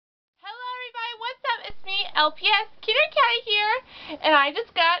LpsKitterkatter here, and I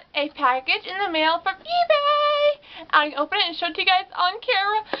just got a package in the mail from eBay. I can open it and show it to you guys on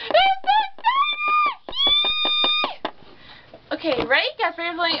camera. Okay, ready? Guys,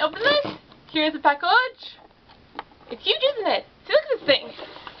 ready to let me open this? Here's the package. It's huge, isn't it? See, look at this thing.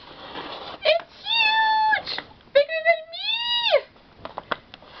 It's huge! Bigger than me!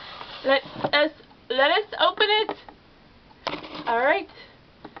 Let us open it. Alright.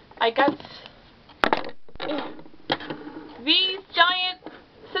 I got these giant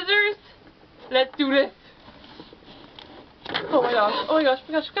scissors. Let's do this. Oh my gosh. Oh my gosh.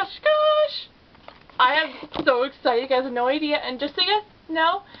 Oh my gosh. Gosh. Gosh. I am so excited. You guys have no idea. And just so you guys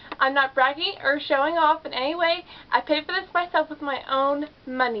know, I'm not bragging or showing off in any way. I paid for this myself with my own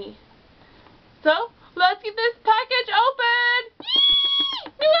money. So, let's get this package open. Yee!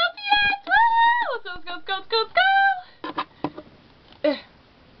 New LPS! Woo! Let's go, let's go, let's go, let's go!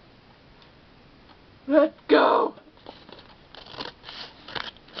 Let's go!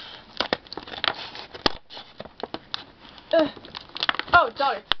 Oh,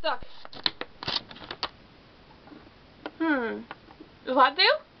 dog, it's stuck. Will that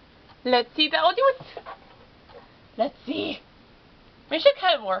do? Let's see if that will do it. Let's see. We should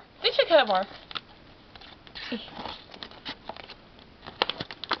cut it more. We should cut it more.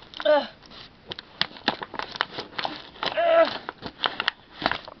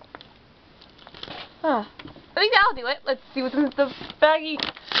 I think that'll do it. Let's see what's in the baggie.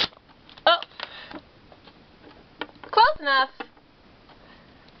 Oh. Close enough.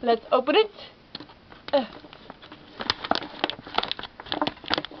 Let's open it.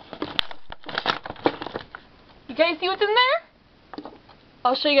 You guys see what's in there?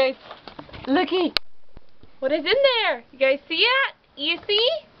 I'll show you guys. Looky. What is in there? You guys see it? You see?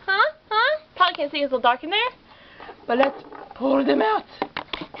 Huh? Probably can't see, it's a little dark in there. But let's pull them out.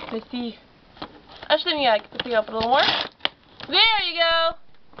 Let's see. Actually, yeah, let's see, open a little more. There you go.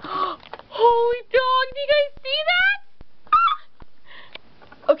 Holy dog, do you guys see that?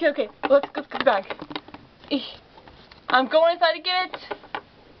 Okay, let's get back. I'm going inside to get it.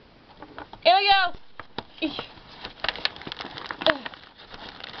 Here we go.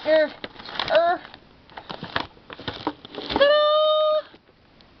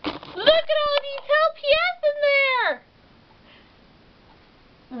 Look at all these LPS in there.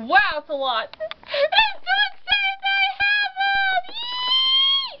 Wow, it's a lot. I'm so excited that I have them!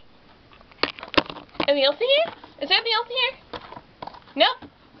 Yee! Anything else in here? Is there anything else in here? Nope.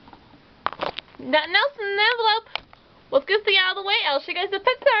 Nothing else in the envelope. Let's get this thing out of the way. I'll show you guys the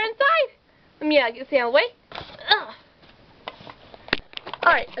pets that are inside. Get this thing out of the way.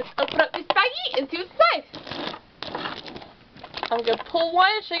 Alright, let's open up this baggie and see what's inside. I'm going to pull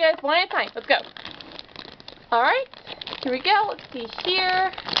one and show you guys one at a time. Let's go. Alright, here we go. Let's see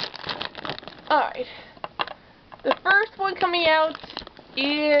here. Alright. The first one coming out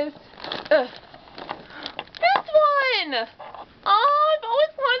is this one! Oh, I've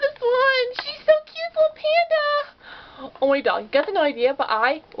always wanted this one! She's so cute, little panda! Oh my god, you guys have no idea, but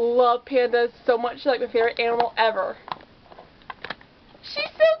I love pandas so much. She's like my favorite animal ever.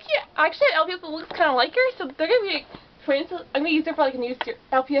 She's so cute! Actually, LPS looks kind of like her, so they're going to be twins. I'm going to use her for like a new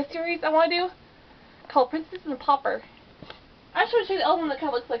LPS series I want to do called Princess and the Pauper. I just want to show you the other one that kind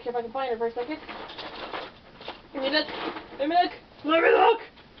of looks like her if I can find her for a second. Let me look. Let me look. Let me look!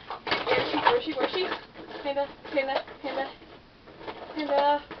 Where is she? Where is she? Panda. Panda. Panda.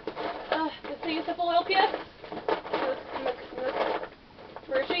 Panda. This thing is simple LPS. Look.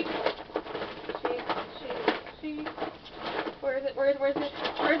 Where is she? She. Where is it? Where is it? Where's the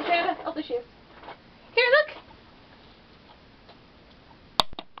panda? Oh, there she is. Here, look!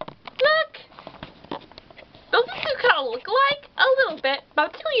 Look! Those two kind of look alike a little bit, but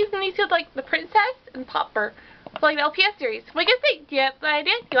I'm still using these two like the Princess and Pauper. It's like the LPS series. What do you guys think? Do you have the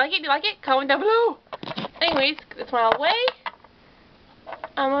idea? Do you like it? Do you like it? Comment down below. Anyways, get this one out of the way.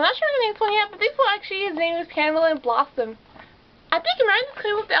 I'm not sure the name this one yet, but this one actually, his name is Candle and Blossom. I think it reminds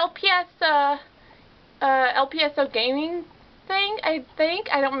me of the LPSO gaming thing, I think.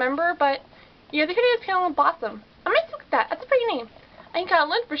 I don't remember, but yeah, I think her name is Candle and Blossom. I might look at that. That's a pretty name. I think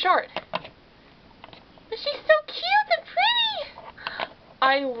Lynn for short. But she's so cute and pretty!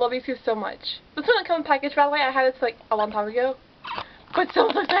 I love these two so much. This one didn't come in package, by the way. I had this like a long time ago. But so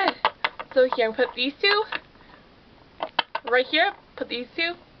looks good. So here, I'm going to put these two right here. Put these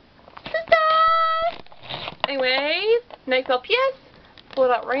two. Ta-da! Anyways, next LPS, pull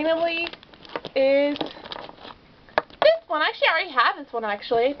it out randomly, is this one. Actually, I already have this one,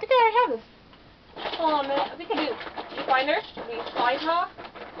 actually. I think I already have this. Hold on a minute. I think I do. Did you find her? Did you find her?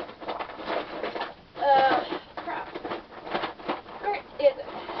 Crap. Where is it?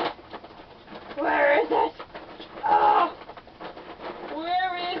 Where is it?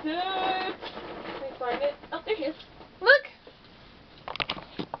 Let me find it. Oh, there he is. Look!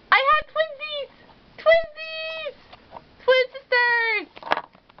 I had twinsies! Twinsies! Twin sisters!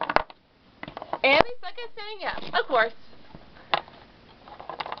 And they suck at saying yeah, of course.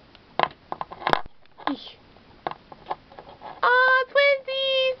 Aw,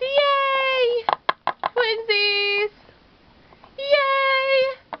 twinsies! Yay! Twinsies!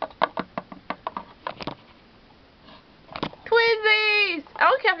 Yay! Twinsies! I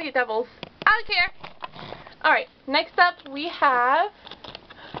don't care if they get doubles. I don't care. Alright, next up we have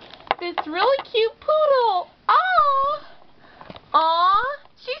this really cute poodle. Aww! Aww!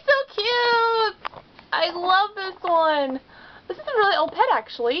 She's so cute! I love this one. This is a really old pet,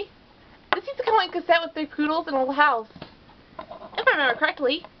 actually. This used to come like a set with 3 poodles in a little house. If I remember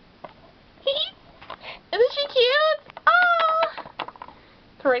correctly. Isn't she cute? Aww!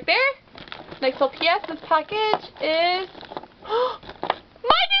 So right there. Next little PS, this package is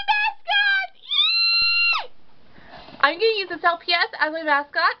my new mascot! Yay! I'm going to use this LPS as my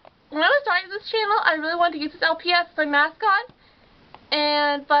mascot. When I was starting this channel, I really wanted to use this LPS as my mascot.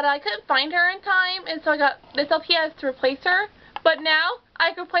 But I couldn't find her in time, and so I got this LPS to replace her. But now,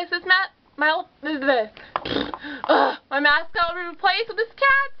 I can replace this my mascot will be replaced with this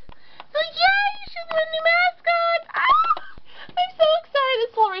cat. So yay, she's my new mascot! Ah! I'm so excited. This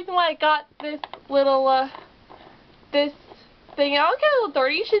is the whole reason why I got this little, this thing. I'll get a little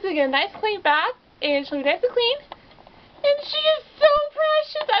dirty. She's going to get a nice clean bath, and she'll be nice and clean. And she is so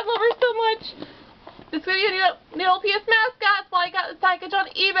precious. I love her so much. This is going to be a new LPS mascot. That's why I got this package on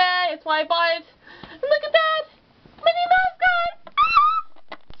eBay. That's why I bought it. And look at that. My new mascot. Ah!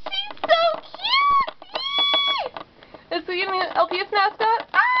 She's so cute. Yay! This is going to be an LPS mascot.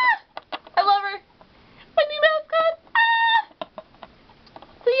 Ah! I love her. My new mascot. Ah!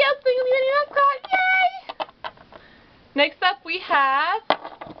 So yes, this is going to be my new mascot. Yay! Next up we have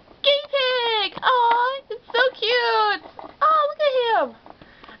Guinea Pig. Aw, it's so cute. Oh, look at him.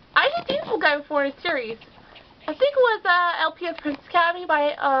 I did this little guy before in a series. I think it was LPS Princess Academy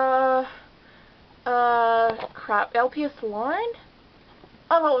by LPS Lauren?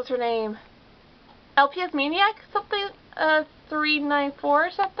 Oh, what was her name? LPS Maniac? Something 394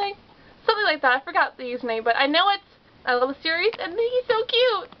 or something? Something like that. I forgot the username, but I know it's, I love the series, and he's so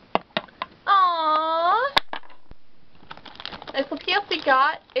cute. Aww. This LPS we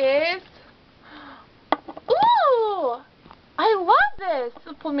got is, ooh! I love this!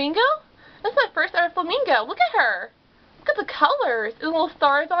 The flamingo? This is my first ever flamingo. Look at her! Look at the colors! And little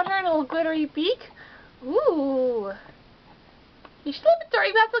stars on her and a little glittery beak. Ooh! She's a little bit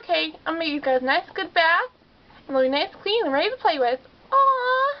dirty, but that's okay. I'm going to give you guys a nice, good bath. And they'll be nice, clean, and ready to play with.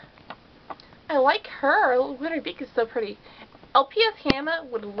 Aww! I like her. Her little glittery beak is so pretty. LPS Hannah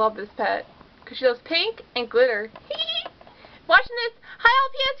would love this pet. Because she loves pink and glitter. Watching this. Hi,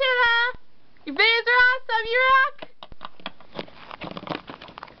 LPS Hannah! Your videos are awesome! You rock!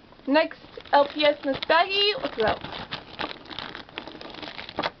 Next, LPS Miss Baggy. What's it up?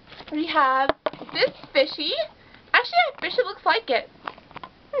 We have this fishy. Actually, that fishy looks like it.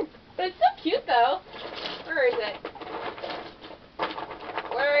 But it's so cute, though. Where is it?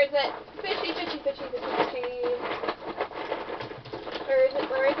 Where is it? Fishy, fishy, fishy, fishy, fishy. Where is it?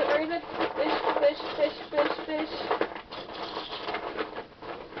 Where is it? Where is it? Fish, fish, fish, fish, fish.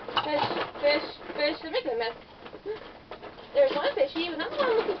 Fish, fish, fish. They're making a mess. There's one fishy, but not the one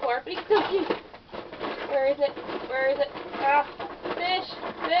I'm looking for, but he's so cute. Where is it? Where is it? Ah, fish,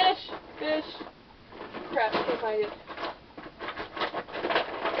 fish, fish. Crap, I can't find it.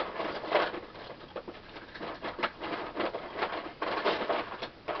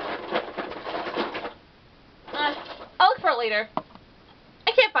 I'll look for it later.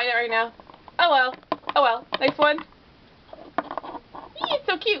 I can't find it right now. Oh well. Oh well. Next one. It's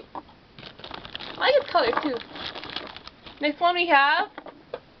so cute. I like its colors too. Next one we have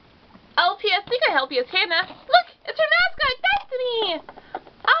LPS. I think I LPS Hannah. Look, it's her mascot, Destiny.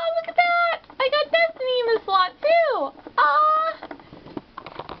 Oh, look at that. I got Destiny in this lot too. Aw.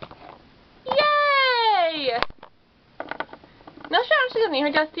 Yay. Not sure I'm actually gonna name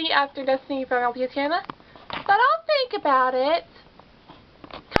her Destiny after Destiny from LPS Hannah, but I'll think about it.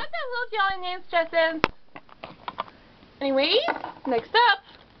 Comment down below if y'all have any name suggestions. Anyways, next up,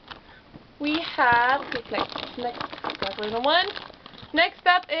 we have, next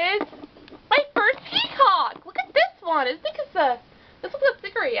up is my first peacock. Look at this one. This looks like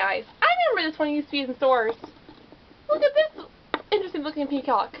stickery eyes. I remember this one used to be in stores. Look at this interesting looking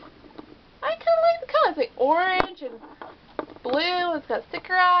peacock. I kind of like the color. It's like orange and blue. It's got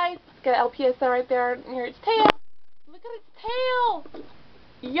sticker eyes. It's got LPS right there near its tail. Look at its tail.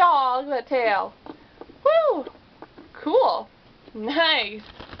 Y'all, look at that tail. Woo! Cool. Nice.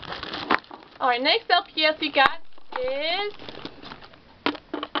 Alright, next LPS we got is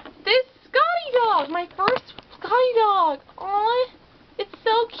this Scotty dog. My first Scotty dog. Aw, it's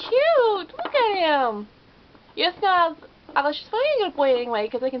so cute. Look at him. Yes, now I was just putting it away anyway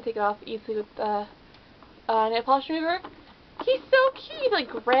because I can take it off easily with the nail polish remover. He's so cute. He's like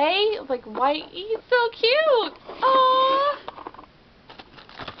gray, like white. He's so cute. Aww.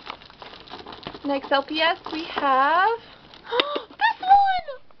 Next LPS we have this one.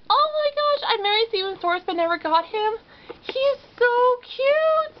 Oh my gosh, I married Steven Source but never got him. He is so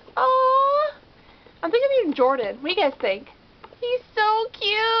cute. Aww. I'm thinking of even Jordan. What do you guys think? He's so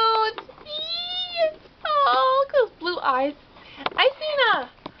cute. Oh, look at those blue eyes. I seen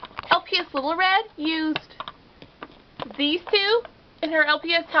LPS Little Red used these two in her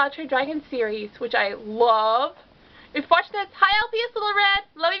LPS How to Train Dragon series, which I love. If you're watching this, hi LPS Little Red.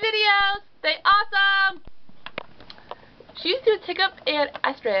 Love your videos. They're awesome. She used to do Tick-Up and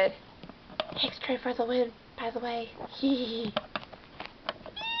Astrid. Astrid for the win, by the way.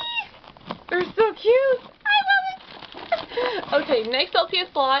 They're so cute. I love it. Okay, next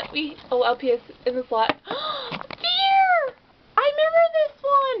LPS slot. LPS in the slot. Deer! I remember this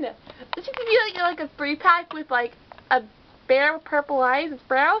one. This used to be like a 3-pack with like a bear with purple eyes. It's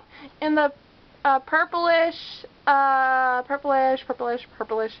brown. And the purplish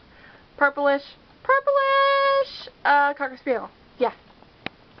Cocker Spaniel. Yeah.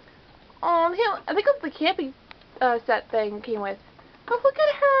 I think it was the camping set thing came with. Oh, look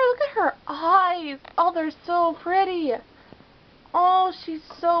at her. Look at her eyes. Oh, they're so pretty. Oh, she's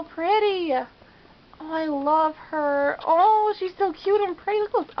so pretty. Oh, I love her. Oh, she's so cute and pretty.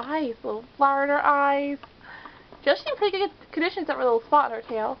 Look at those eyes. Little flower in her eyes. She's in pretty good condition except for a little spot in her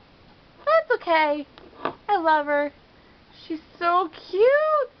tail. That's okay. I love her. She's so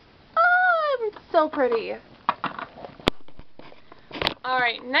cute. Oh, I'm so pretty.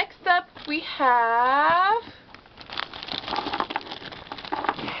 Alright, next up we have...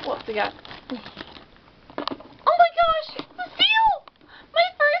 What we got? Oh my gosh! The seal! My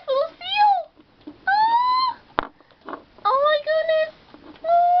first little seal! Ah! Oh my goodness!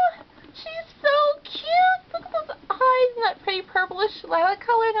 Oh, she's so cute! Look at those eyes and that pretty purplish lilac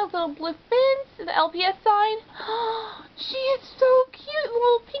color and those little blue fins and the LPS sign. She is so cute!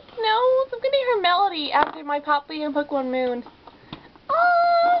 Little pink nose. I'm gonna name her Melody after my Poppy and Pokemon Moon.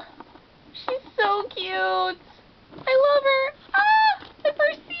 Oh, she's so cute. I love her. Ah, my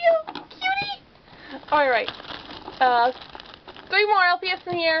first seal. Cutie. Alright. 3 more LPS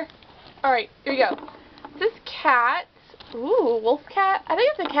in here. Alright, here we go. This cat. Ooh, wolf cat? I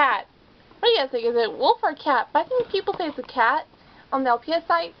think it's a cat. What do you guys think? Is it wolf or cat? But I think people say it's a cat on the LPS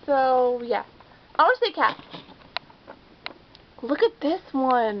site, so yeah. I want to say cat. Look at this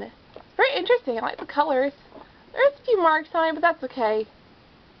one. It's very interesting. I like the colors. There's a few marks on it, but that's okay.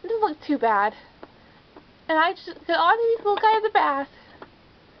 It doesn't look too bad. And I just got all these little guys a bath.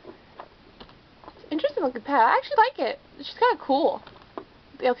 Interesting looking pet. I actually like it. She's kind of cool.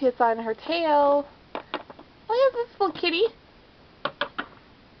 The LPS sign on her tail. Oh, yeah, this little kitty.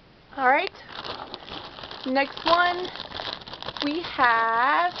 Alright. Next one we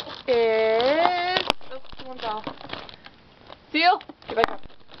have is... Oh, one's off. Seal. Get back up.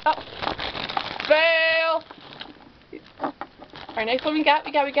 Up. Fail. Alright, next one we got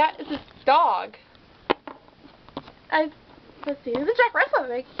is this dog. Let's see, this is Jack Russell, I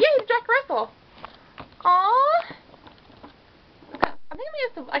think. Yeah, he's Jack Russell. Aww. I think I'm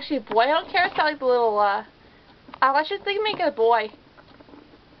gonna get actually a boy. I don't care if I like the little, I should think make it a boy.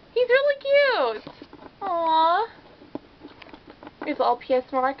 He's really cute. Aww. There's a little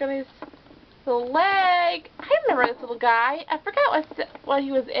LPS mark on his little leg. I remember this little guy. I forgot what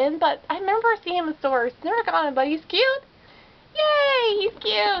he was in, but I remember seeing him in stores. Never got him, but he's cute. Yay, he's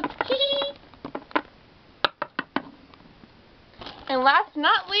cute. Hee. And last but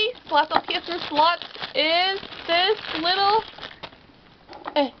not least, last LPS in the slot is this little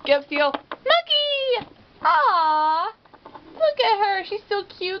give seal Nucky. Aww, look at her. She's so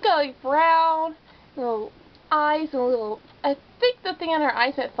cute. Got like brown little eyes and a little. I think the thing on her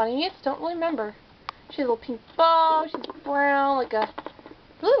eyes meant funniness. Don't really remember. She has a little pink bow. She's brown, like a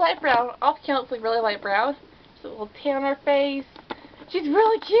really light brown. Off camera looks like really light brown. She's a little tan on her face. She's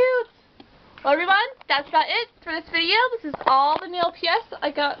really cute. Well, everyone, that's about it for this video. This is all the new LPS I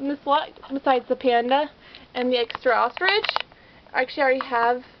got in this lot, besides the panda and the extra ostrich. Actually, I already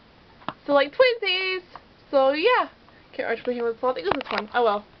have the like twinsies. So yeah, can't remember which one was. I think it was this one. Oh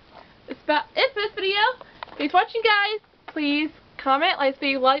well. It's about it for this video. Thanks for watching, guys. Please comment, like if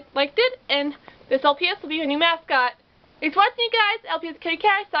you liked it, and this LPS will be your new mascot. Thanks for watching, you guys.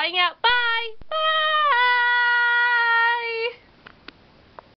 LpsKitterkatter signing out. Bye.